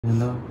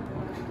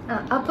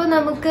അപ്പോൾ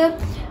നമുക്ക്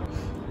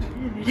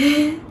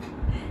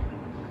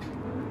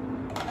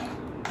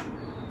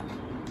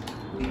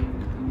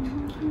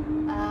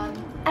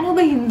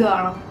അനൂപ് ഹിന്ദു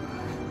ആണോ?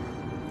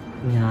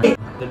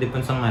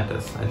 Depends on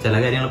matters. ചില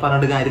കാര്യങ്ങൾ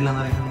പറഞ്ഞിട്ട്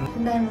കാര്യമില്ലെന്ന് പറയുന്നത്.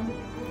 എന്താണ്?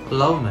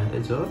 Love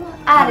marriage or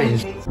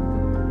arrange?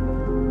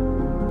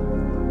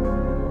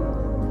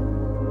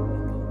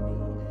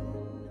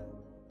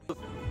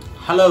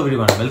 Hello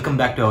everyone, welcome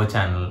back to our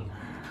channel.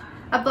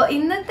 അപ്പോൾ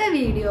ഇന്നത്തെ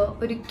വീഡിയോ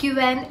ഒരു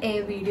Q&A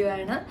വീഡിയോ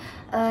ആണ്.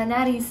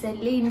 ഞാൻ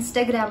റീസെൻ്റ്ലി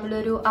ഇൻസ്റ്റാഗ്രാമിൽ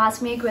ഒരു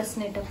ആസ്ക് മീ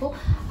ക്വസ്റ്റ്യൻ ഇട്ടപ്പോൾ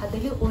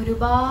അതിൽ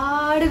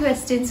ഒരുപാട്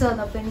ക്വസ്റ്റ്യൻസ്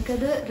വന്നപ്പോൾ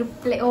എനിക്കത്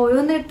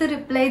ഓരോന്നെടുത്ത്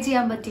റിപ്ലൈ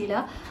ചെയ്യാൻ പറ്റിയില്ല.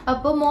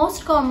 അപ്പോൾ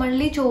മോസ്റ്റ്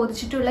കോമൺലി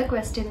ചോദിച്ചിട്ടുള്ള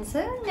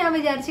ക്വസ്റ്റ്യൻസ് ഞാൻ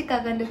വിചാരിച്ച്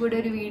കകൻ്റെ കൂടെ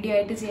ഒരു വീഡിയോ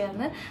ആയിട്ട്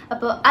ചെയ്യാമെന്ന്.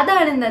 അപ്പോൾ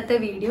അതാണ് ഇന്നത്തെ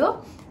വീഡിയോ.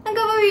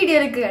 നമുക്കപ്പോൾ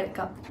വീഡിയോയിലേക്ക്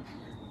കിടക്കാം.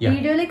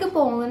 വീഡിയോയിലേക്ക്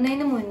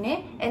പോകുന്നതിന് മുന്നേ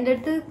എൻ്റെ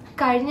അടുത്ത്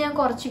കഴിഞ്ഞ് ഞാൻ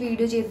കുറച്ച്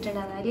വീഡിയോ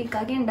ചെയ്തിട്ടുണ്ടായിരുന്നു. അതിൽ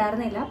ഇക്കാക്കി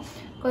ഉണ്ടായിരുന്നില്ല.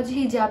 കുറച്ച്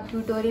ഹിജാബ്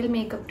ട്യൂട്ടോറിയൽ,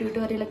 മേക്കപ്പ്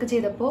ട്യൂട്ടോറിയലൊക്കെ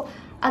ചെയ്തപ്പോൾ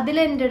അതിൽ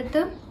എൻ്റെ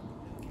അടുത്ത്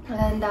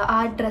ആ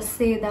ഡ്രസ്സ്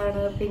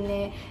ഏതാണ്, പിന്നെ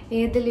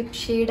ഏത് ലിപ്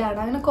ഷെയ്ഡാണ്,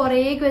 അങ്ങനെ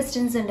കുറേ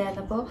ക്വസ്റ്റ്യൻസ്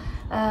ഉണ്ടായിരുന്നു. അപ്പോൾ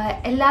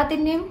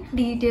എല്ലാത്തിൻ്റെയും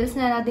ഡീറ്റെയിൽസ്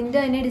ഞാൻ അതിൻ്റെ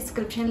തന്നെ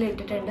ഡിസ്ക്രിപ്ഷനിൽ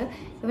ഇട്ടിട്ടുണ്ട്.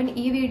 ഇവൻ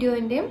ഈ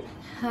വീഡിയോൻ്റെയും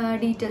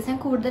ഡീറ്റെയിൽസ് ഞാൻ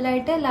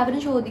കൂടുതലായിട്ട്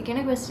എല്ലാവരും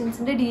ചോദിക്കുന്ന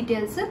ക്വസ്റ്റ്യൻസിൻ്റെ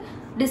ഡീറ്റെയിൽസ്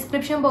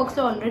ഡിസ്ക്രിപ്ഷൻ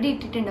ബോക്സിൽ ഓൾറെഡി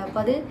ഇട്ടിട്ടുണ്ട്.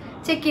 അപ്പോൾ അത്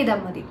ചെക്ക്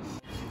ചെയ്താൽ മതി.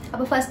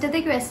 അപ്പോൾ ഫസ്റ്റത്തെ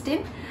ക്വസ്റ്റ്യൻ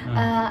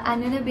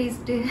അനിനെ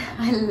ബേസ്ഡ്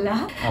അല്ല,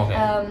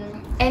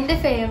 എൻ്റെ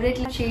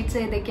ഫേവറേറ്റ് ഷെയ്ഡ്സ്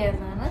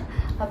ഏതൊക്കെയാണെന്നാണ്.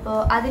 അപ്പോൾ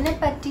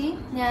അതിനെപ്പറ്റി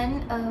ഞാൻ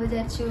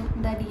വിചാരിച്ചു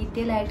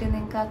ഡീറ്റെയിൽ ആയിട്ട്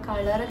നിങ്ങൾക്ക് ആ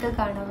കളറൊക്കെ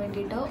കാണാൻ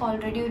വേണ്ടിയിട്ട്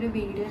ഓൾറെഡി ഒരു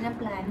വീഡിയോ ഞാൻ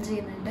പ്ലാൻ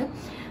ചെയ്യുന്നുണ്ട്.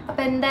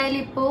 അപ്പോൾ എന്തായാലും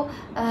ഇപ്പോൾ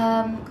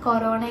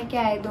കൊറോണയൊക്കെ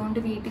ആയതുകൊണ്ട്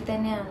വീട്ടിൽ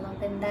തന്നെയാണല്ലോ.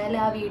 അപ്പോൾ എന്തായാലും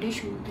ആ വീഡിയോ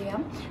ഷൂട്ട്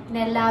ചെയ്യാം.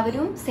 പിന്നെ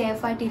എല്ലാവരും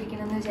സേഫായിട്ട്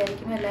ഇരിക്കണം എന്ന്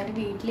വിചാരിക്കുന്നു. എല്ലാവരും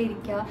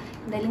വീട്ടിലിരിക്കുക,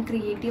 എന്തായാലും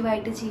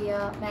ക്രിയേറ്റീവായിട്ട്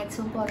ചെയ്യുക,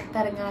 മാക്സിമം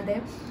പുറത്തിറങ്ങാതെ.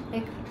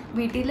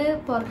 വീട്ടിൽ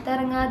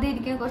പുറത്തിറങ്ങാതെ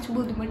ഇരിക്കാൻ കുറച്ച്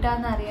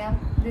ബുദ്ധിമുട്ടാണെന്ന് അറിയാം.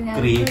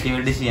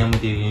 ക്രിയേറ്റിവിറ്റി ചെയ്യാൻ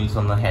പറ്റിയ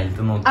സ്വന്തം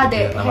ഹെൽത്ത് നോക്കി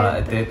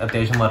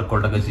അത്യാവശ്യം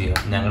വർക്കൗട്ടൊക്കെ ചെയ്യാം.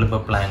 ഞങ്ങളിപ്പോ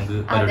പ്ലാങ്ക്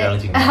പരിപാടികൾ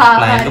ചെയ്യുന്നു.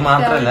 പ്ലാങ്ക്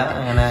മാത്രമല്ല,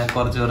 അങ്ങനെ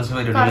കുറച്ച്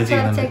പരിപാടികൾ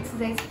ചെയ്യുന്നുണ്ട്,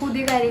 എക്സസൈസ്,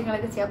 പുതിയ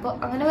കാര്യങ്ങളൊക്കെ ചെയ്യാം. അപ്പോൾ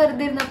അങ്ങനെ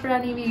വെറുതെ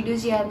ഇരുന്നപ്പോഴാണ് ഈ വീഡിയോ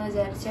ചെയ്യാമെന്ന്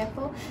വിചാരിച്ചത്.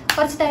 അപ്പോൾ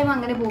കുറച്ച് ടൈം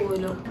അങ്ങനെ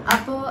പോകുമല്ലോ.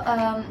 അപ്പോൾ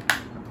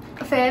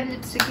ഫെയർ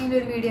ലിപ്സ്റ്റിക്കിൻ്റെ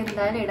ഒരു വീഡിയോ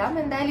എന്തായാലും ഇടാം.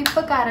 എന്തായാലും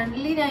ഇപ്പോൾ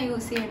കറൻ്റ്ലി ഞാൻ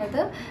യൂസ് ചെയ്യുന്നത്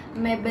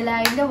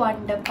മെബലൈൻ്റെ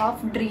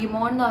വണ്ടർപഫ് ഡ്രീം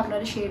ഓൺ എന്ന്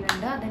പറഞ്ഞൊരു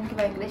ഷെയ്ഡുണ്ട്. അതെനിക്ക്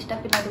ഭയങ്കര ഇഷ്ടം.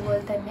 പിന്നെ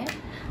അതുപോലെ തന്നെ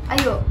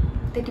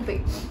തെറ്റിപ്പോയി,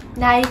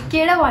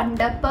 നൈക്കയുടെ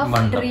വണ്ടർപഫ്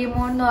ഡ്രീം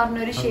ഓൺ എന്ന്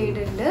പറഞ്ഞൊരു ഷെയ്ഡ്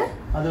ഉണ്ട്.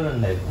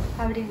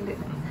 അവിടെ ഉണ്ട്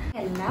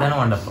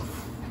വണ്ടർപഫ്.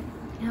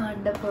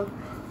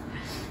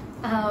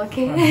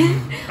 ഓക്കെ.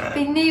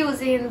 പിന്നെ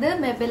യൂസ് ചെയ്യുന്നത്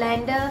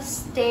മെബലൈൻ്റെ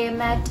സ്റ്റേ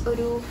മാറ്റ്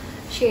ഒരു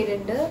ഷെയ്ഡ്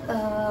ഉണ്ട്,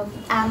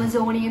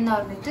 ആമസോണിയ എന്ന്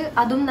പറഞ്ഞിട്ട്.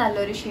 അതും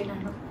നല്ലൊരു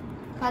ഷെയ്ഡാണ്.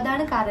 അപ്പോൾ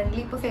അതാണ് കറൻ്റ്ലി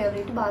ഇപ്പോൾ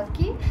ഫേവറേറ്റ്.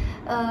 ബാക്കി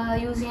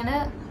യൂസ് ചെയ്യണ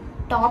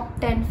ടോപ്പ്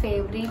 10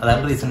 ഫേവറേറ്റ്.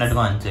 അതാണ്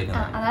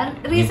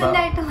റീസെന്റ്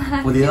ആയിട്ട്.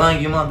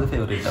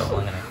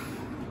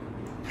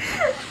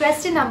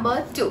 Question number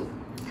 2.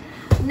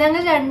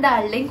 ഞങ്ങൾ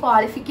രണ്ടാളുടെയും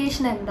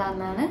ക്വാളിഫിക്കേഷൻ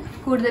എന്താണെന്നാണ്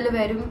കൂടുതൽ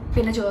പേരും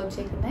പിന്നെ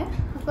ചോദിച്ചേക്കുന്നത്.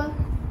 അപ്പോൾ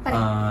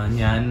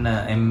ഞാൻ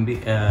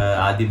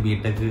ആദ്യം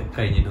ബിടെക്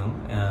കഴിഞ്ഞിരുന്നു,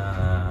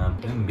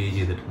 MBA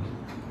ചെയ്തിട്ടുണ്ട്.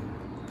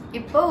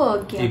 ഇപ്പൊ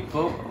വർക്ക്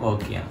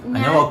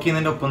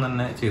ചെയ്യുന്നതിന്റെ ഒപ്പം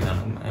തന്നെ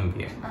ചെയ്താണ്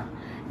MBA.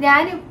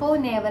 ഞാനിപ്പോ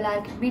നേവൽ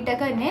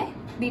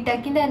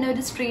ബിടെക്കിന്റെ തന്നെ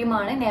ഒരു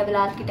സ്ട്രീമാണ് നേവൽ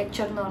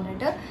ആർക്കിടെക്ചർ എന്ന്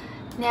പറഞ്ഞിട്ട്.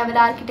 Naval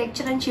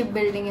architecture and ship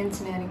building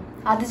engineering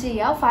അത്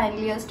ചെയ്യാം.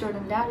 Final year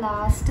student.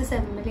 ലാസ്റ്റ്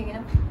സെമ്മിൽ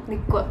ഇങ്ങനെ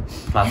നിൽക്കുക.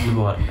 ക്ലാസ്സിൽ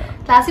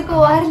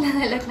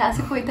പോവാറില്ല,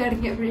 ക്ലാസ്സിൽ പോയി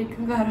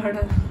തുടങ്ങിയപ്പോഴേക്കും കൊറോണ.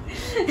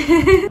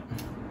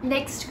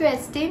 നെക്സ്റ്റ്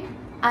ക്വസ്റ്റ്യൻ,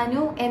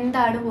 അനു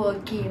എന്താണ്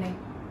വർക്ക് ചെയ്യണേ?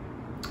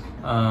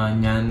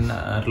 ഞാൻ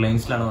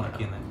റിലയൻസിലാണ് വർക്ക്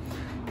ചെയ്യുന്നത്.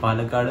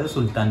 പാലക്കാട്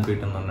സുൽത്താൻ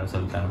പേട്ട് എന്ന് പറഞ്ഞ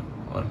സ്ഥലത്താണ്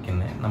വർക്ക്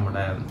ചെയ്യുന്നത്.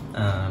 നമ്മുടെ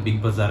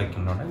ബിഗ് ബസാർ ഒക്കെ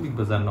ഉണ്ട്. ബിഗ്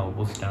ബസാറിന്റെ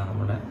ഓപ്പോസിറ്റാണ്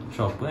നമ്മുടെ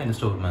ഷോപ്പ്. അതിന്റെ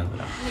സ്റ്റോർ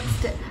മാനേജറാണ്.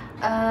 നെക്സ്റ്റ്,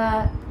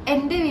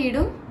 എൻ്റെ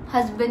വീടും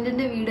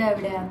ഹസ്ബൻഡിൻ്റെ വീടും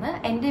എവിടെയാണ്?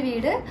 എൻ്റെ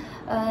വീട്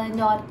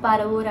നോർത്ത്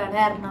പറവൂരാണ്,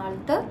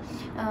 എറണാകുളത്ത്.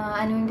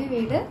 അനുവിൻ്റെ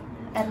വീട്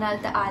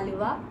എറണാകുളത്ത്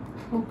ആലുവ,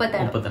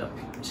 മുപ്പത്തരം.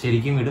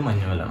 ശരിക്കും വീട്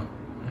മഞ്ഞുമലാണ്.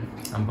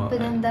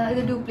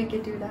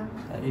 ഡ്യൂപ്ലിക്കേറ്റ് വീടാ?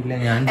 ഇല്ല,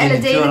 ഞാൻ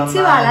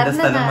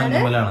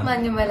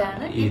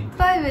മഞ്ഞുമലാണ്.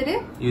 ഇപ്പൊ ഇവിടെ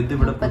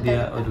പുതിയ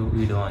ഒരു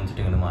വീട്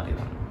വാങ്ങിച്ചിട്ട് ഇങ്ങനെ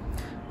മാറിയതാണ്.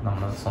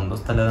 നമ്മള് സ്വന്തം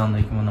സ്ഥലം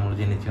താമസിക്കുമ്പോൾ നമ്മൾ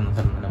ജനിച്ചു വന്ന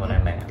സ്ഥലം തന്നെ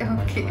പറയണ്ടേ.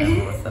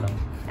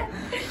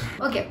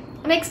 ഓക്കെ.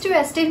 നെക്സ്റ്റ്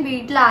ക്വസ്റ്റ്യൻ,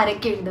 വീട്ടിൽ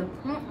ആരൊക്കെ ഉണ്ട്?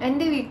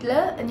 എൻ്റെ വീട്ടില്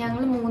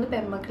ഞങ്ങൾ 3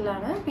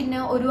 പെൺമക്കളാണ്, പിന്നെ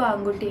ഒരു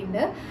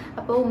ആൺകുട്ടിയുണ്ട്.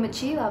 അപ്പോൾ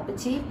ഉമ്മച്ചി,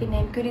 വാപ്പച്ചി, പിന്നെ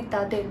എനിക്കൊരു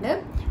ഇത്താത്തയുണ്ട്,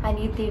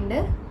 അനിയത്തിയുണ്ട്,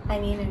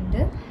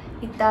 അനിയനുണ്ട്.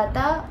 ഇത്താത്ത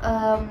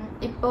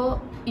ഇപ്പോൾ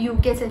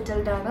UK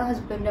സെറ്റിൽഡ് ആണ്,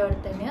 ഹസ്ബൻഡ് അവിടെ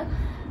തന്നെ.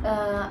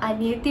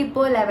 അനിയത്തി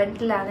ഇപ്പോൾ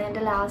 11th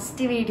എൻ്റെ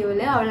ലാസ്റ്റ്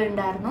വീഡിയോയിൽ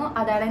അവളുണ്ടായിരുന്നു.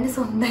 അതാണ് എൻ്റെ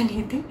സ്വന്തം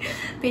അനിയത്തി.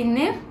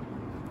 പിന്നെ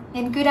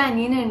എനിക്കൊരു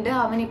അനിയനുണ്ട്,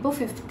 അവനിപ്പോൾ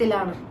 5th.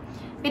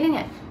 പിന്നെ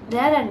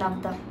ഞാൻ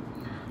രണ്ടാമത്തെ.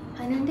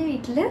 എൻ്റെ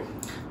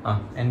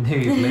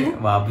വീട്ടില്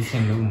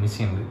വാപ്പിച്ചുണ്ട്,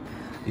 ഉമ്മച്ചിയുണ്ട്,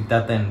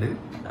 ഇത്താത്ത ഉണ്ട്,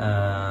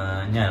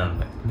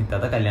 ഞാനുണ്ട്.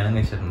 ഇത്താത്ത കല്യാണം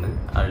കഴിച്ചിട്ടുണ്ട്.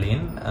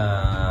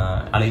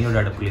 അളിയനോട്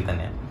അടുപ്പള്ളി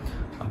തന്നെയാണ്.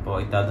 അപ്പോൾ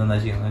ഇത്താത്ത എന്താ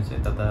ചെയ്യുന്നത് വെച്ചാൽ,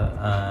 ഇത്താത്ത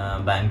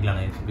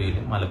ബാങ്കിലാണ് SBIയിൽ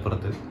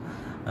മലപ്പുറത്ത്.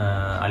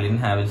 അളിയൻ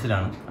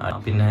ഹാവൽസിലാണ്.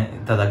 പിന്നെ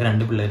ഇത്താത്തക്ക്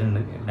 2 പിള്ളേരുണ്ട്,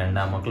 2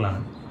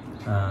 ആൺമക്കളാണ്.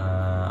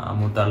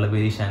 മൂത്താളുടെ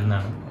പേര് ഇഷാൻ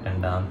എന്നാണ്,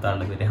 രണ്ടാമത്തെ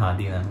ആളുടെ പേര്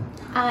ഹാദി എന്നാണ്.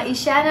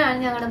 ഇഷാനാണ്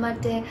ഞങ്ങളുടെ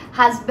മറ്റേ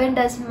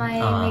ഹസ്ബൻഡ്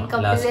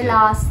മേക്കപ്പില്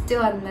ലാസ്റ്റ്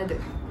വന്നത്.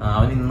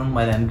 അവൻ ഇന്നും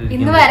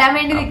ഇന്ന് വരാൻ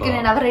വേണ്ടി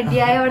നിൽക്കുന്നുണ്ട്. അവർ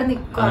റെഡിയായി അവിടെ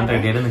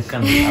റെഡിയായിട്ട്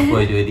നിൽക്കണ്ട്. അപ്പൊ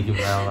വരുമായിരിക്കും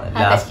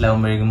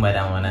ലാസ്റ്റിലാവുമ്പോഴേക്കും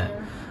വരാം.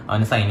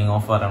 അവന് സൈനിങ്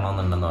ഓഫ്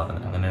പറയണമെന്നുണ്ടെന്ന്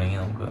പറഞ്ഞു. അങ്ങനെയാണെങ്കിൽ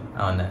നമുക്ക്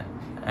അവനെ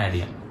ആഡ്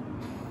ചെയ്യാം.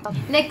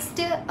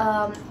 നെക്സ്റ്റ്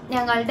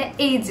ഞങ്ങളുടെ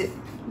ഏജ്.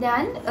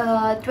 ഞാൻ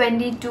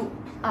 22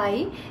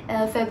 ആയി.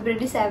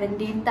 ഫെബ്രുവരി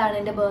 17th ആണ്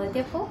എൻ്റെ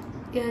ബർത്ത്ഡേ. അപ്പോൾ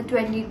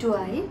 22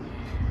 ആയി.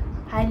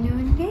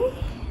 അനുവിന്റെ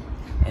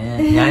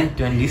ഞാൻ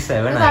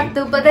 27 ആയി.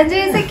 35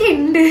 വയസ്സൊക്കെ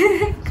ഉണ്ട്.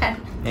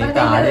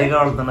 ആദ്യമൊക്കെ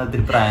വളർത്തുന്ന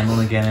ഒത്തിരി പ്രായം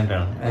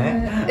നോക്കിയാനായിട്ടാണ്.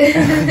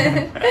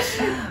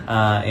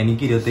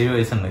 എനിക്ക് 27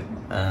 വയസ്സുണ്ട്.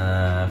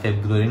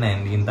 ഫെബ്രുവരി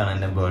 19th ആണ്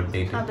എന്റെ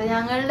ബർത്ത്ഡേ. അപ്പൊ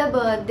ഞങ്ങളുടെ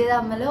ബർത്ത്ഡേ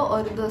തമ്മിൽ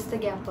ഒരു ദിവസത്തെ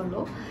ഗ്യാപ്പ്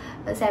ഉള്ളൂ.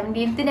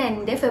 17th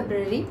എന്റെ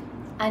ഫെബ്രുവരി,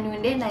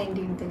 അനുവിന്റെ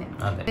 19th.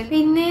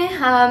 പിന്നെ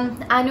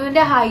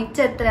അനുവിന്റെ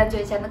ഹൈറ്റ് എത്രയാന്ന്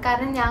ചോദിച്ചായിരുന്നു.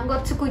 കാരണം ഞാൻ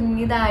കുറച്ച്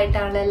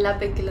കുഞ്ഞിതായിട്ടാണ് എല്ലാ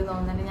പെക്കിലും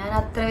തോന്നുന്നത്. ഞാൻ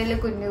അത്ര വലിയ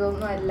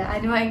കുഞ്ഞിതൊന്നും അല്ല.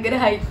 അനു ഭയങ്കര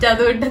ഹൈറ്റ്,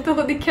 അതുകൊണ്ട്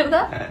തോന്നിക്കണ.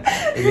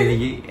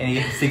 എനിക്ക്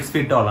 6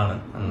 feet ടോളാണ്.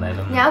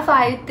 ഞാൻ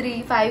 5'3",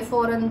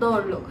 5'4" എന്തോ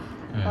ഉള്ളൂ.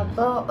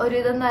 അപ്പൊ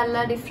ഒരുവിധം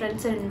നല്ല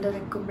ഡിഫറൻസ് ഉണ്ട്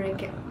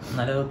നിൽക്കുമ്പോഴേക്ക്.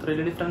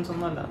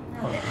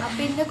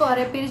 പിന്നെ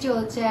കുറെ പേര്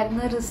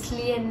ചോദിച്ചായിരുന്നു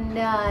റിസ്ലി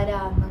എന്റെ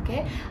ആരാന്നൊക്കെ.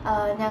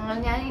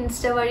 ഞാൻ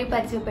ഇൻസ്റ്റ വഴി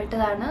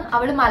പരിചയപ്പെട്ടതാണ്.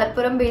 അവള്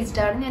മലപ്പുറം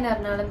ബേസ്ഡ് ആണ്, ഞാൻ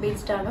എറണാകുളം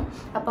ബേസ്ഡ് ആണ്.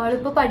 അപ്പൊ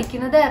അവളിപ്പോ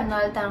പഠിക്കുന്നത്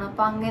എറണാകുളത്താണ്.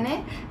 അപ്പൊ അങ്ങനെ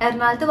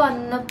എറണാകുളത്ത്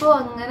വന്നപ്പോ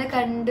അങ്ങനെ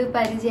കണ്ട്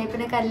പരിചയം,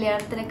 പിന്നെ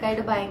കല്യാണത്തിനൊക്കെ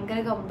ആയിട്ട് ഭയങ്കര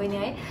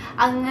കമ്പനിയായി,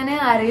 അങ്ങനെ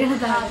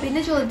അറിയണതാണ്.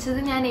 പിന്നെ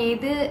ചോദിച്ചത് ഞാൻ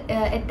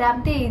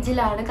എത്രാമത്തെ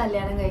ഏജിലാണ്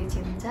കല്യാണം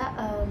കഴിച്ചതെന്ന് വെച്ചാൽ,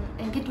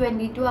 എനിക്ക്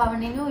 22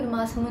 ആവണേന് ഒരു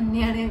മാസം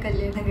മുന്നെയാണ് ഞാൻ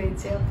കല്യാണം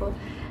കഴിച്ചത്. അപ്പോൾ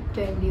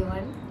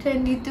 21,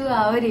 22 ആ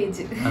ഒരു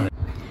ഏജ്.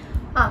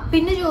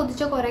 പിന്നെ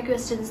ചോദിച്ച കുറെ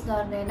ക്വസ്റ്റ്യൻസ് എന്ന്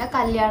പറഞ്ഞു കഴിഞ്ഞാൽ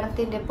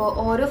കല്യാണത്തിന്റെ ഇപ്പോൾ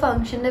ഓരോ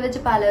ഫംഗ്ഷന്റെ വെച്ച്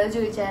പലരും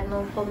ചോദിച്ചായിരുന്നു.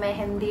 ഇപ്പോൾ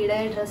മെഹന്തിയുടെ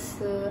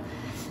ഡ്രസ്സ്,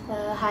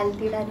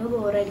 ഹൽദിയുടെ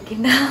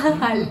ബോറടിക്കണ്ട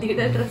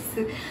ഹൽദിയുടെ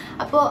ഡ്രസ്സ്.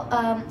 അപ്പോൾ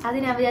അത്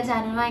ഞാൻ വിചാരിച്ച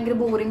അനു ഭയങ്കര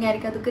ബോറിംഗ്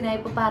ആയിരിക്കും, അതൊക്കെ ഞാൻ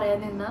ഇപ്പോൾ പറയാൻ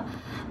നിന്ന.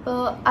 അപ്പോൾ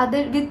അത്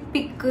വിത്ത്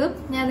പിക്ക്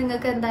ഞാൻ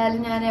നിങ്ങൾക്ക്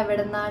എന്തായാലും ഞാൻ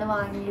എവിടെ നിന്നാണ്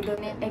വാങ്ങിയത്,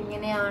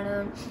 എങ്ങനെയാണ്,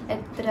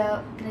 എത്ര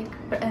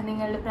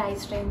നിങ്ങളുടെ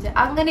പ്രൈസ് റേഞ്ച്,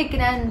 അങ്ങനെയൊക്കെ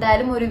ഞാൻ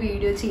എന്തായാലും ഒരു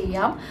വീഡിയോ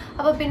ചെയ്യാം.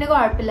 അപ്പോൾ പിന്നെ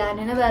കുഴപ്പമില്ല,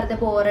 അനുവിനെ വെറുതെ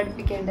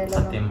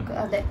ബോറടിപ്പിക്കേണ്ടല്ലോ നമുക്ക്.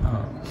 അതെ,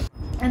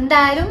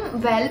 എന്തായാലും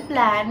വെൽ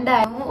പ്ലാൻഡ്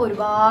ആയിരുന്നു.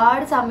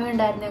 ഒരുപാട് സമയം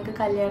ഉണ്ടായിരുന്നു ഞങ്ങൾക്ക്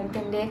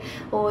കല്യാണത്തിന്റെ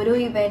ഓരോ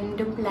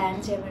ഇവന്റും പ്ലാൻ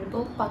ചെയ്യാൻ വേണ്ടി.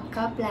 ഇപ്പോൾ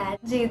പക്ക പ്ലാൻ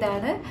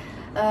ചെയ്താണ്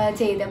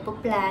ചെയ്തത്. അപ്പോൾ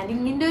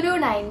പ്ലാനിങ്ങിന്റെ ഒരു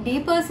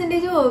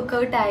 90%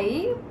 വർക്ക്ഔട്ടായി.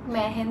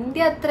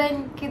 മെഹന്തി അത്ര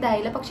എനിക്ക്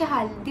ഇതായില്ല, പക്ഷെ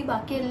ഹൽദി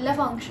ബാക്കി എല്ലാ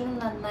ഫംഗ്ഷനും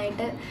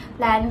നന്നായിട്ട്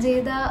പ്ലാൻ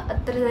ചെയ്ത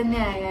അത്ര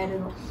തന്നെ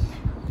ആയിരുന്നു.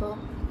 അപ്പോൾ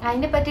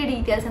അതിനെ പറ്റിയ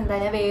ഡീറ്റെയിൽസ്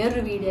എന്തായാലും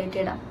വേറൊരു വീഡിയോ ആയിട്ട്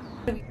ഇടാം.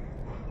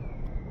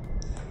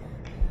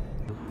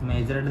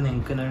 മേജറായിട്ട്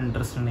നിങ്ങൾക്ക്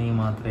ഇൻട്രസ്റ്റ് ഉണ്ടെങ്കിൽ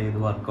മാത്രമേ ഇത്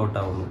വർക്ക്ഔട്ട്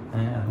ആവുള്ളൂ.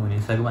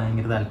 ഉനീസക്ക്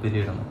ഭയങ്കര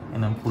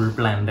താല്പര്യമായിരുന്നു. ഫുൾ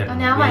പ്ലാൻഡ്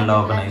ആയിരുന്നു, വെൽ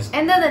ഓർഗനൈസ്ഡ്.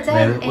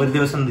 ഒരു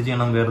ദിവസം എന്ത്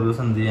ചെയ്യണം, വേറെ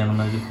ദിവസം എന്ത് ചെയ്യണം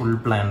എന്നൊക്കെ ഫുൾ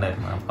പ്ലാൻഡ്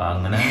ആയിരുന്നു. അപ്പൊ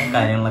അങ്ങനെ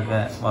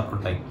കാര്യങ്ങളൊക്കെ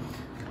വർക്ക്ഔട്ട് ആയി.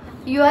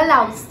 യുവർ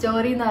ലവ്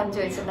സ്റ്റോറി എന്ന് പറഞ്ഞു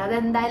ചോദിച്ചിട്ടുണ്ട്.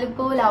 അതെന്തായാലും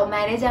ഇപ്പോൾ ലവ്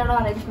മാരേജ് ആണോ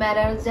അറേഞ്ച്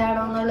മാരേജ്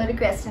ആണോ എന്നുള്ളൊരു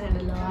ക്വസ്റ്റ്യൻ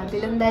ഉണ്ടല്ലോ,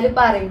 അതിലെന്തായാലും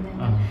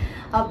പറയുന്നുണ്ട്.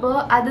 അപ്പോൾ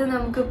അത്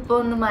നമുക്കിപ്പോൾ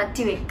ഒന്ന്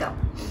മാറ്റി വെക്കാം.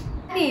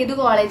 ഏത്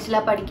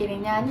കോളേജിലാണ്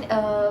പഠിക്കുന്നത്? ഞാൻ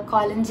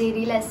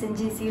കോലഞ്ചേരിയിൽ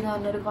SNGC എന്ന്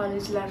പറഞ്ഞൊരു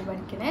കോളേജിലാണ്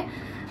പഠിക്കുന്നത്.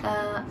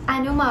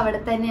 അനുവും അവിടെ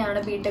തന്നെയാണ്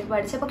ബിടെക്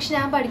പഠിച്ചത്. പക്ഷെ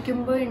ഞാൻ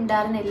പഠിക്കുമ്പോൾ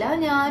ഉണ്ടായിരുന്നില്ല.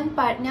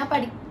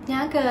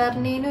 ഞാൻ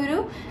കയറുന്നതിന് ഒരു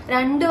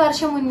 2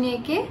 വർഷം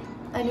മുന്നേക്ക്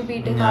അനു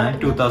ബിടെക്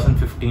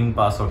 2015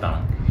 പാസ് ഔട്ട് ആണ്.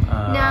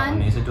 ഞാൻ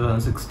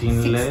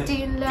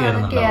 2016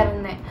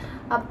 കയറുന്നത്.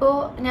 അപ്പോ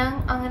ഞാൻ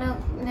അങ്ങനെ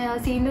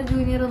സീനിയർ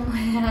ജൂനിയർ ഒന്നും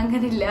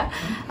അങ്ങനെ ഇല്ല.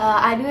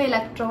 അനു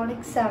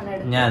ഇലക്ട്രോണിക്സ് ആണ്.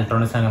 ഞാൻ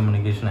ഇലക്ട്രോണിക്സ് ആൻഡ്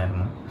കമ്മ്യൂണിക്കേഷൻ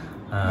ആയിരുന്നു.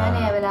 ഞാൻ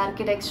ഏവൽ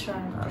ആർക്കിടെക്ചർ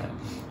ആണ്.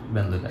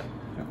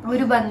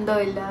 ഒരു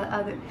ബന്ധമില്ല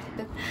അത്.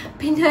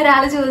 പിന്നെ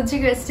ഒരാൾ ചോദിച്ച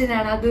ക്വസ്റ്റ്യൻ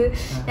ആണ്, അത്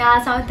ഞാൻ ആ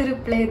സമയത്ത്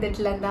റിപ്ലൈ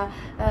ചെയ്തിട്ടില്ല. എന്താ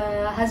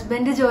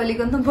ഹസ്ബൻഡ്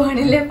ജോലിക്കൊന്നും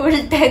പോണില്ലേ, ഫുൾ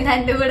ടൈം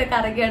എൻ്റെ കൂടെ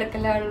കറങ്ങി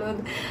കിടക്കലുള്ളൂ?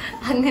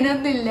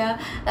 അങ്ങനെയൊന്നുമില്ല.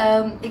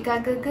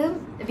 ഇക്കാക്ക്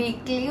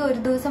വീക്ക്ലി ഒരു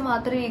ദിവസം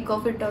മാത്രമേ വീക്ക്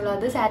ഓഫ് കിട്ടുള്ളൂ.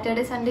 അത്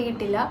സാറ്റർഡേ സൺഡേ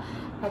കിട്ടില്ല.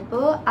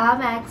 അപ്പോൾ ആ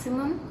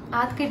മാക്സിമം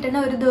ആ കിട്ടുന്ന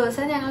ഒരു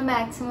ദിവസം ഞങ്ങൾ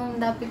മാക്സിമം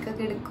എന്താ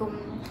പിക്കൊക്കെ എടുക്കും,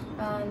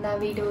 എന്താ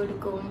വീഡിയോ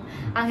എടുക്കും.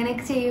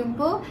 അങ്ങനെയൊക്കെ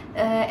ചെയ്യുമ്പോൾ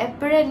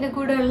എപ്പോഴും എൻ്റെ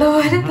കൂടെ ഉള്ള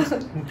പോലെ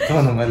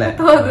തോന്നും.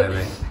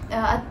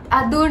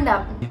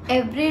 അതുകൊണ്ടാണ്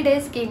every day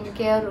skin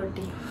care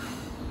routine.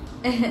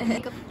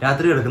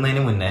 രാത്രി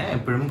കിടക്കുന്നതിന് മുന്നേ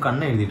എപ്പോഴും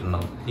കണ്ണ്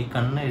എഴുതിയിട്ടുണ്ടാവും. ഈ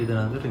കണ്ണ്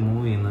എഴുതുന്നത്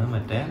റിമൂവ് ചെയ്യുന്നത്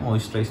മറ്റേ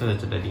മോയ്സ്ചറൈസർ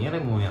വെച്ചിട്ടായിരിക്കും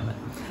റിമൂവ് ചെയ്യുന്നത്.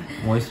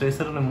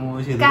 മോയ്സ്ചറൈസർ റിമൂവ്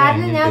ചെയ്ത്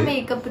കാരണം ഞാൻ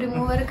മേക്കപ്പ്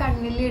റിമൂവർ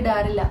കണ്ണിൽ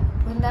ഇടാറില്ല.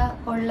 എന്താ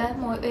ഉള്ള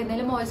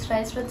എന്തെങ്കിലും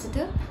മോയ്സ്ചറൈസർ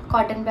വെച്ചിട്ട്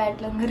കോട്ടൺ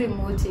പാഡിൽ ഒന്ന്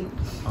റിമൂവ് ചെയ്യും.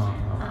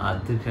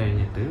 അത്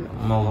കഴിഞ്ഞിട്ട്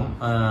മുഖം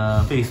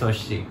ഫേസ്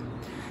വാഷ് ചെയ്യും.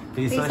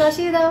 ഫേസ് വാഷ്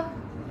ചെയ്താ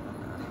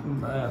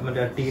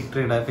മറ്റേ ടീ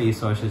ട്രീയുടെ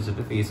ഫേസ് വാഷ്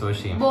വെച്ചിട്ട് ഫേസ്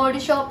വാഷ് ചെയ്യും.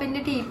 ബോഡി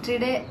ഷോപ്പിന്റെ ടീ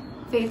ട്രീയുടെ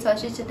ഫേസ്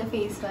വാഷ് വെച്ചിട്ട്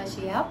ഫേസ് വാഷ്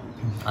ചെയ്യാം.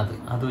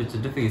 അത്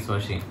വെച്ചിട്ട് ഫേസ്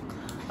വാഷ് ചെയ്യും.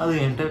 അത്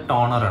കഴിഞ്ഞിട്ട്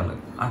ടോണർ ഉണ്ട്.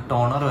 ആ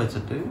ടോണർ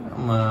വെച്ചിട്ട്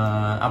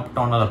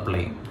ടോണർ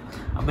അപ്ലൈ ചെയ്യും.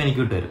 അപ്പൊ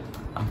എനിക്ക് വിട്ടുവരും.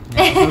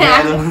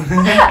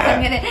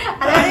 അങ്ങനെ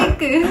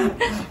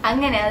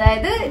അങ്ങനെ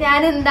അതായത് ഞാൻ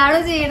എന്താണോ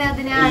ചെയ്യണത്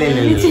അത് ഞാൻ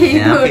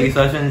ഫേസ്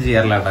വാഷ് ഒന്നും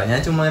ചെയ്യാറില്ല കേട്ടോ. ഞാൻ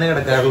ചുമ്മാ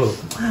കിടക്കാറുള്ളൂ.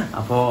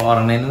 അപ്പൊ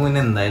ഉറങ്ങുന്നതിന്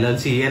മുന്നേ എന്തായാലും അത്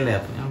ചെയ്യല്ലേ.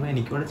 അപ്പൊ ഞാൻ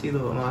എനിക്കിവിടെ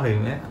ചെയ്തോ എന്ന്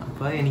പറയുമ്പോ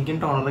അപ്പൊ എനിക്കും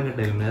ടോണറൊക്കെ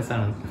കിട്ടും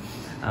രസമാണ്.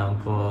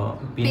 അപ്പൊ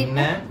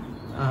പിന്നെ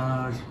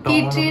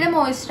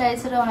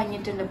മോയ്സ്ചറൈസർ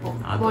വാങ്ങിയിട്ടുണ്ട്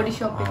ബോഡി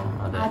ഷോപ്പിൽ.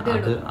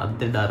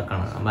 അത്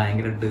ഡാർക്കാണ്,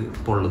 ഭയങ്കരമായിട്ട്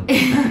പൊള്ളും.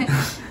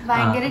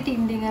 ഭയങ്കര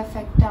ടിൻഡിങ്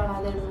എഫക്റ്റ് ആണ്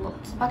അത് ഇടുമ്പോ.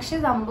 പക്ഷെ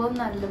സംഭവം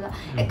നല്ലതാ.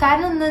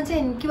 കാരണം എന്താ വെച്ചാൽ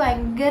എനിക്ക്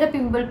ഭയങ്കര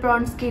പിമ്പിൾ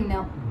പ്രോൺ സ്കിന്നാ.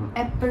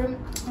 എപ്പോഴും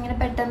ഇങ്ങനെ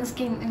പെട്ടെന്ന്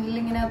സ്കിന്നിൽ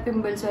ഇങ്ങനെ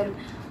പിമ്പിൾസ് വരും.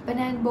 അപ്പൊ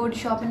ഞാൻ ബോഡി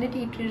ഷോപ്പിന്റെ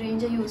ടീ ട്രീ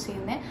റേഞ്ച് യൂസ്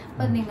ചെയ്യുന്നത്.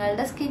 അപ്പൊ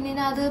നിങ്ങളുടെ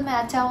സ്കിന്നിന് അത്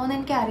മാച്ച് ആവുമെന്ന്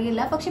എനിക്ക്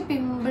അറിയില്ല. പക്ഷെ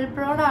പിമ്പിൾ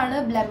പ്രോൺ ആണ്,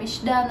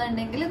 ബ്ലെമിഷ്ഡ്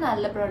ആണെന്നുണ്ടെങ്കിൽ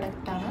നല്ല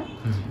പ്രോഡക്റ്റ് ആണ്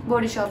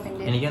ബോഡി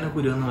ഷോപ്പിന്റെ. അനുവിന്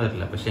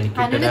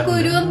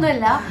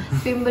കുരുവൊന്നുമല്ല,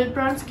 പിമ്പിൾ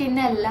പ്രോൺ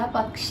സ്കിന്നല്ല.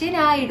 പക്ഷെ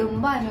ഞാൻ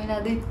ഇടുമ്പോ അനുവിന്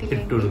അത്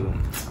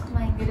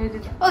ഭയങ്കര ഒരു.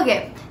 ഓക്കെ,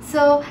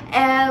 സോ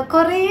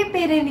കൊറേ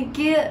പേര്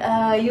എനിക്ക്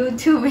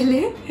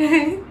യൂട്യൂബില്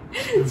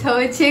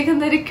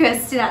ചോദിച്ചേക്കുന്ന ഒരു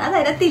ക്വസ്റ്റ്യൻ ആണ്. അത്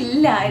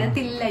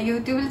അതിനകത്തില്ല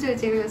യൂട്യൂബിൽ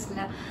ചോദിച്ചേക്കുന്ന ക്വസ്റ്റ്യൻ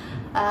ആണ്.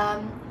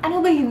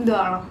 അനൂപ് ഹിന്ദു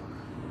ആണോ?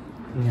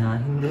 ഞാൻ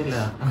ഹിന്ദുവല്ല,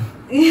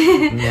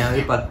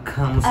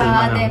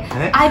 അതെ.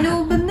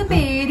 അനൂപെന്ന്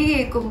പേര്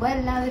കേൾക്കുമ്പോ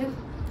എല്ലാവരും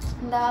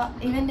എന്താ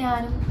ഇവൻ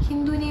ഞാനും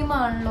ഹിന്ദു നെയിം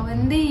ആണല്ലോ,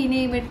 എന്ത് ഈ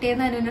നെയിം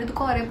ഇട്ടേന്ന് അനുവിന്റെ അടുത്ത്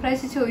കുറെ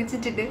പ്രാവശ്യം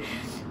ചോദിച്ചിട്ടുണ്ട്.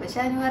 പക്ഷെ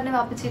അനു പറഞ്ഞ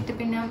വാപ്പിച്ചിട്ട്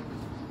പിന്നെ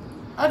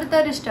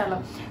ഓരോരുത്തരും ഇഷ്ടമല്ലോ.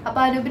 അപ്പൊ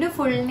അനൂപിന്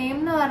ഫുൾ നെയിം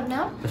എന്ന്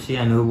പറഞ്ഞാൽ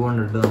അനൂപ്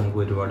കൊണ്ടിട്ട് നമുക്ക്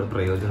ഒരുപാട്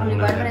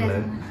പ്രയോജനങ്ങൾ.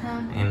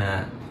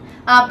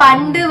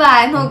 പണ്ട്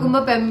വായ നോക്കുമ്പോ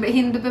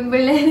ഹിന്ദു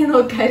പെമ്പിള്ളേനെ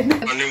നോക്കായിരുന്നു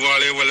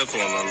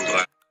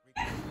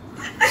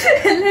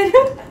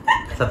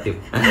സത്യം.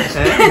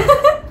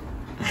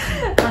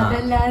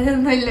 അതല്ലാതെ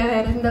ഒന്നുമില്ല,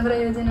 വേറെ എന്താ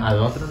പ്രയോജനം?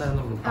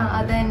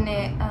 അതന്നെ.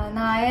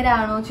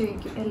 നായരാണോ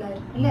ചോദിക്കും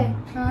എല്ലാരും അല്ലേ?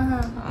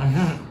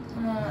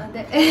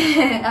 അതെ.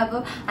 അപ്പൊ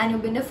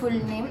അനൂപിന്റെ ഫുൾ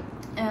നെയിം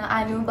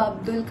അനൂപ്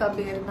അബ്ദുൽ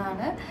കബീർ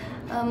എന്നാണ്.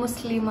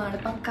 മുസ്ലിമാണ്,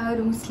 പക്കാ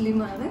ഒരു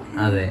മുസ്ലിമാണ്.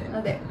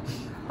 അതെ.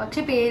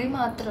 പക്ഷെ പേര്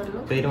മാത്രമേ ഉള്ളൂ,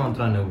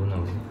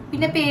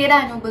 പിന്നെ പേര്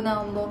അനൂപ്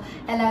എന്നാവുമ്പോ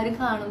എല്ലാവരും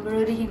കാണുമ്പോഴും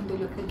ഒരു ഹിന്ദു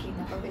ലുക്ക് ഒക്കെ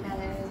ഉണ്ട്. അപ്പൊ പിന്നെ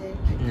അങ്ങനെ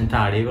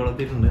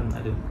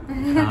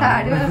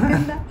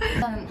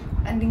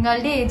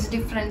നിങ്ങളുടെ ഏജ്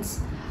ഡിഫറൻസ്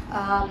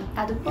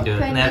അതിപ്പോ 5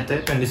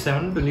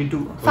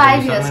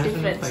 ഇയേഴ്സ്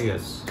ഡിഫറൻസ്.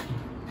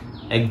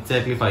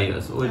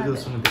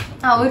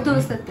 ഒരു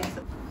ദിവസത്തെ.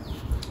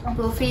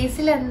 അപ്പോൾ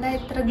ഫേസിൽ എന്താ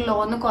ഇത്ര ഗ്ലോ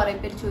എന്ന് കുറെ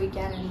പേര്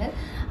ചോദിക്കാറുണ്ട്.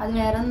 അത്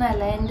വേറെ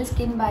ഒന്നല്ല, എൻ്റെ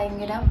സ്കിൻ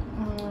ഭയങ്കര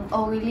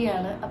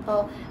ഓയിലിയാണ്. അപ്പോൾ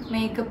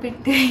മേക്കപ്പ്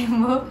ഇട്ട്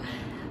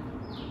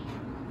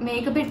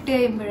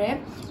കഴിയുമ്പോഴേ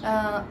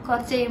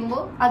കുറച്ച്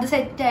കഴിയുമ്പോൾ അത്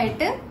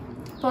സെറ്റായിട്ട്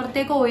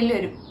പുറത്തേക്ക് ഓയിൽ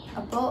വരും.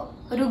 അപ്പോൾ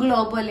ഒരു ഗ്ലോ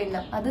പോലെ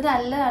ഉണ്ടാവും. അത്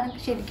നല്ലതാണ്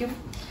ശരിക്കും.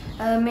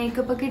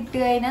 മേക്കപ്പ് ഒക്കെ ഇട്ട്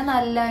കഴിഞ്ഞാൽ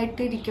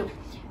നല്ലതായിട്ട് ഇരിക്കും.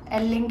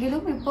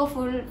 അല്ലെങ്കിലും ഇപ്പോൾ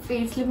ഫുൾ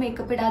ഫേസിൽ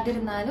മേക്കപ്പ്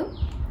ഇടാതിരുന്നാലും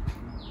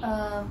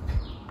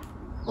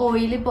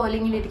ഓയില് പോലെ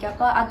ഇങ്ങനെ ഇരിക്കും.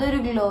 അപ്പൊ അതൊരു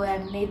ഗ്ലോ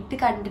ആണ്, നേരിട്ട്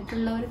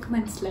കണ്ടിട്ടുള്ളവർക്ക്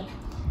മനസ്സിലാവും.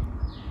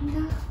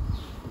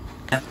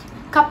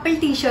 കപ്പിൾ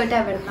ടീഷർട്ട്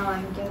എവിടെന്നാ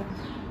വാങ്ങിക്കാറ്?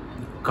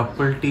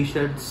 കപ്പിൾ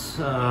ടീഷർട്ട്സ്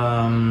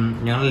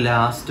ഞങ്ങൾ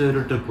ലാസ്റ്റ് ഒരു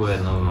ട്രിപ്പ്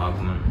പോയിരുന്നു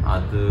വാഗമൺ.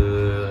 അത്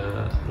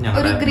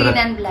ഞങ്ങളുടെ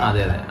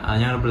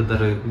ഞങ്ങളുടെ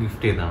ബ്രദർ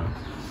ഗിഫ്റ്റ് ചെയ്തതാണ്.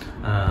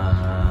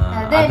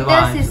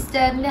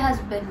 സിസ്റ്ററിന്റെ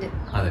ഹസ്ബൻഡ്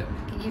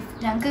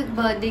ഞങ്ങൾക്ക്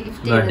ബർത്ത്ഡേ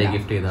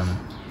ഗിഫ്റ്റ് ചെയ്തതാണ്.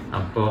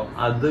 അപ്പൊ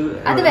അത്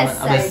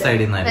വെസ്റ്റ്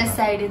സൈഡിൽ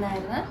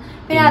നിന്നായിരുന്നു.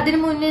 പിന്നെ അതിനു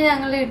മുന്നേ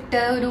ഞങ്ങൾ ഇട്ട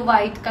ഒരു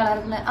വൈറ്റ്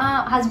കളറിന്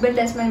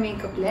ഹസ്ബൻഡ് ആസ് മൈ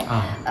മേക്കപ്പില്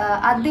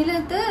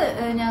അതിലത്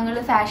ഞങ്ങള്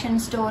ഫാഷൻ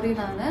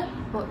സ്റ്റോറിന്നാണ്.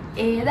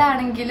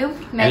 ഏതാണെങ്കിലും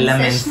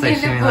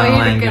പോയി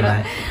എടുക്കണം.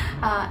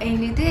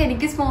 എന്നിട്ട്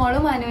എനിക്ക്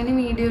സ്മോളും അനുവിന്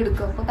മീഡിയം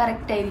എടുക്കും. അപ്പൊ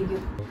കറക്റ്റ്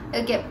ആയിരിക്കും.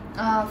 ഓക്കെ,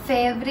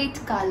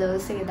 ഫേവറേറ്റ്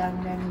കളേഴ്സ് ഏതാണ്?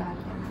 രണ്ടാണ്,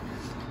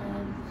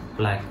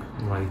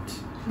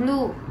 ബ്ലൂ.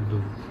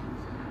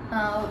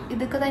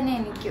 ഇതൊക്കെ തന്നെ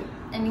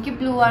എനിക്ക്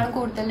ബ്ലൂ ആണ്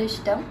കൂടുതൽ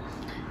ഇഷ്ടം.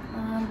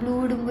 ബ്ലൂ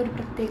ഇടുമ്പോ ഒരു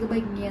പ്രത്യേക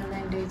ഭംഗിയാണ്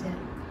എന്റെ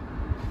വിചാരം.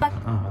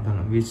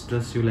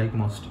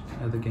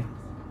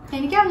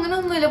 എനിക്ക് അങ്ങനെ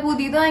ഒന്നുമില്ല,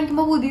 പുതിയത്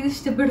വാങ്ങിക്കുമ്പോ പുതിയത്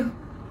ഇഷ്ടപ്പെടും.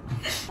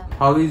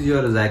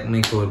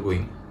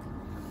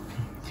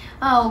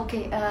 ഓക്കെ,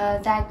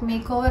 സാക്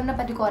മേക്ക് ഓവറിനെ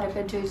പറ്റി കുറെ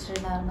പേര്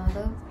ചോദിച്ചിട്ടുണ്ടായിരുന്നു.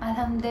 അത്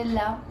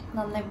അൽഹംദുലില്ലാഹ്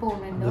നന്നായി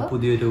പോകുന്നുണ്ട്.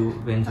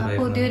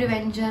 പുതിയൊരു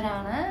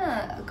വെഞ്ചറാണ്,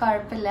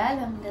 കുഴപ്പമില്ല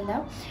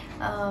അൽഹംദുലില്ലാഹ്.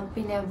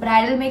 പിന്നെ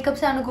ബ്രൈഡൽ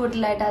മേക്കപ്സ് ആണ്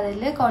കൂടുതലായിട്ട്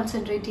അതിൽ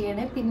കോൺസെൻട്രേറ്റ്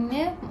ചെയ്യണേ.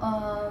 പിന്നെ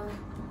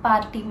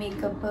പാർട്ടി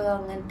മേക്കപ്പ്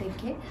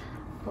അങ്ങനത്തെയൊക്കെ.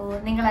 അപ്പോൾ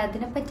നിങ്ങൾ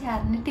അതിനെപ്പറ്റി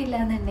അറിഞ്ഞിട്ടില്ല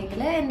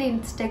എന്നുണ്ടെങ്കിൽ എൻ്റെ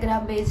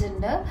ഇൻസ്റ്റഗ്രാം പേജ്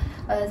ഉണ്ട്,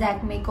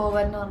 സാക് മേക്ക്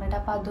ഓവർ എന്ന് പറഞ്ഞിട്ട്.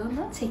 അപ്പോൾ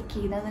അതൊന്ന് ചെക്ക്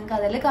ചെയ്താൽ നിങ്ങൾക്ക്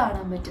അതിൽ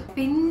കാണാൻ പറ്റും.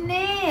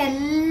 പിന്നെ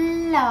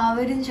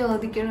എല്ലാവരും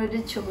ചോദിക്കുന്ന ഒരു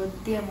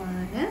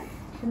ചോദ്യമാണ്,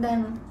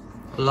 എന്താണ്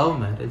ലവ്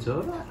മാരേജ്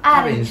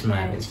അറേഞ്ച്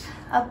മാരേജ്?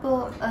 അപ്പോൾ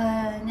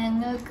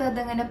ഞങ്ങൾക്ക്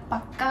അതങ്ങനെ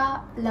പക്ക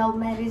ലവ്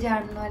മാരേജ്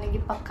ആണെന്നോ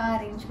അല്ലെങ്കിൽ പക്ക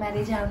അറേഞ്ച്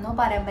മാരേജ് ആണെന്നോ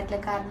പറയാൻ പറ്റില്ല.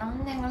 കാരണം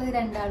ഞങ്ങൾ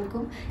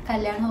രണ്ടാൾക്കും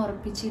കല്യാണം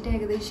ഉറപ്പിച്ചിട്ട്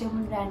ഏകദേശം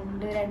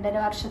 2-2.5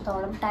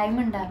 വർഷത്തോളം ടൈം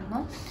ഉണ്ടായിരുന്നു.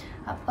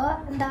 അപ്പോൾ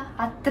എന്താ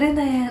അത്രയും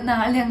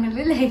നാൾ ഞങ്ങൾ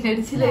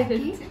ലൈനടിച്ച്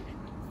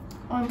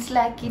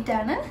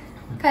മനസ്സിലാക്കിയിട്ടാണ്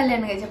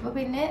കല്യാണം കഴിച്ചത്. അപ്പോൾ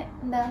പിന്നെ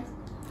എന്താ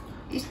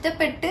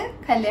ഇഷ്ടപ്പെട്ട്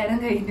കല്യാണം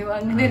കഴിഞ്ഞു,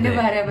 അങ്ങനെ തന്നെ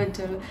പറയാൻ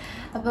പറ്റുള്ളൂ.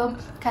 അപ്പം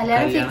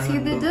കല്യാണം ഫിക്സ്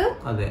ചെയ്തത്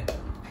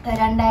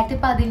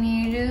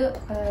 2017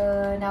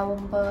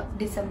 നവംബർ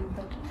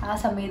ഡിസംബർ ആ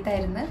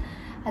സമയത്തായിരുന്നു.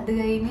 അത്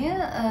കഴിഞ്ഞ്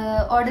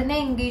ഉടനെ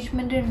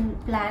എൻഗേജ്മെന്റ്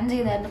പ്ലാൻ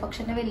ചെയ്തായിരുന്നു. പക്ഷെ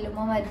എൻ്റെ വല്യമ്മ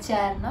മരിച്ച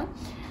കാരണം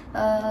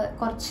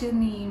കുറച്ച്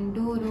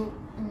നീണ്ടു. ഒരു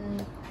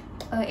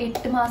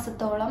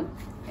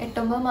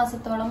 8-9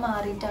 മാസത്തോളം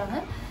മാറിയിട്ടാണ്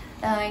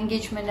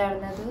എൻഗേജ്മെന്റ്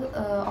ആയിരുന്നത്.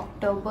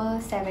 October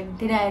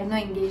 7th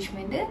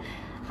engagement.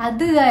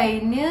 അത്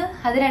കഴിഞ്ഞ്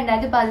അത്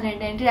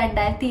 2018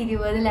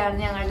 2020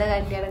 ഞങ്ങളുടെ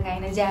കല്യാണം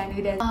കഴിഞ്ഞ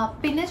ജാനുവരി.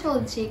 പിന്നെ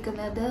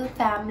ചോദിച്ചേക്കുന്നത്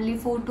ഫാമിലി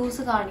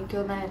ഫോട്ടോസ്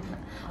കാണിക്കുമെന്നായിരുന്നു.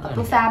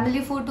 അപ്പൊ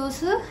ഫാമിലി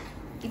ഫോട്ടോസ്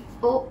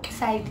ഇപ്പോ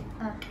സൈഡ്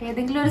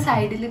ഏതെങ്കിലും ഒരു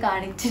സൈഡിൽ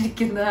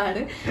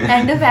കാണിച്ചിരിക്കുന്നതാണ്.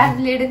 2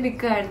 ഫാമിലിയുടെ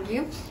പിക്ക്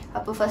കാണിക്കും.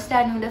 അപ്പൊ ഫസ്റ്റ്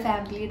അനുവിന്റെ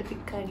ഫാമിലിയുടെ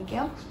പിക്ക്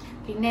കാണിക്കാം,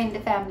 പിന്നെ എന്റെ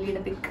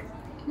ഫാമിലിയുടെ പിക്ക്.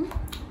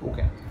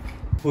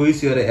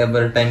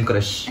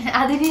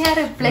 അതിന് ഞാൻ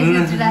റിപ്ലൈ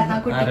ചെയ്തിട്ടുണ്ടായിരുന്നു ആ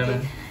കുട്ടിക്ക്.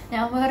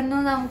 ഞാൻ പറഞ്ഞു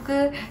നമുക്ക്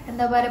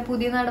എന്താ പറയാ,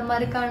 പുതിയ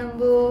നടന്മാരെ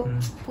കാണുമ്പോ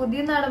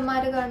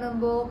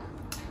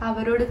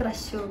അവരോട്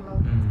ക്രഷ് തോന്നും.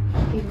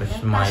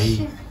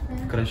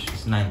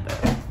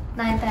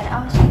 നയൻതാര. ആ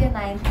ശരിയാ,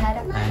 നയൻതാര.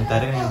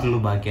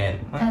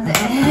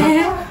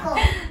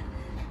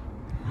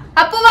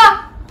 അപ്പൊ വാ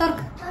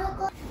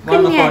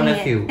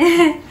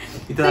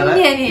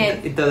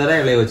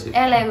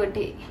ഇളയ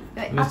കുട്ടി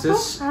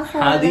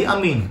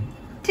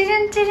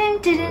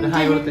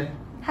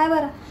ഹായ്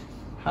പറ.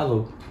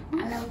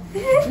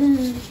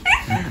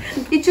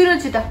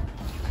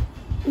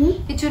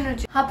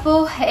 അപ്പോ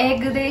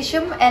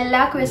ഏകദേശം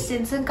എല്ലാ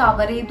ക്വസ്റ്റ്യൻസും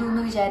കവർ ചെയ്തു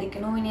എന്ന്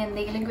വിചാരിക്കണു. ഇനി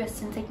എന്തെങ്കിലും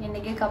ക്വസ്റ്റ്യൻസ് ഒക്കെ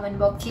ഉണ്ടെങ്കിൽ കമന്റ്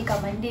ബോക്സിൽ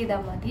കമന്റ്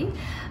ചെയ്താൽ മതി.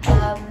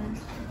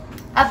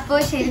 അപ്പോ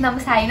ശരി,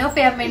 നമ്മൾ സൈൻ ഓഫ്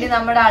ചെയ്യാൻ വേണ്ടി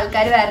നമ്മുടെ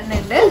ആൾക്കാർ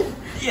വരുന്നുണ്ട്.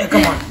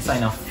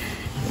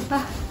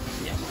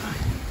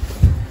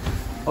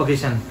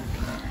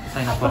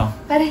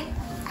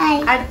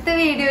 അടുത്ത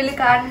വീഡിയോയിൽ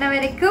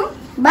കാണുന്നവരേക്കും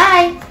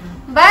ബൈ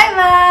ബൈ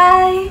ബൈ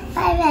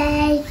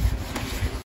ബൈ.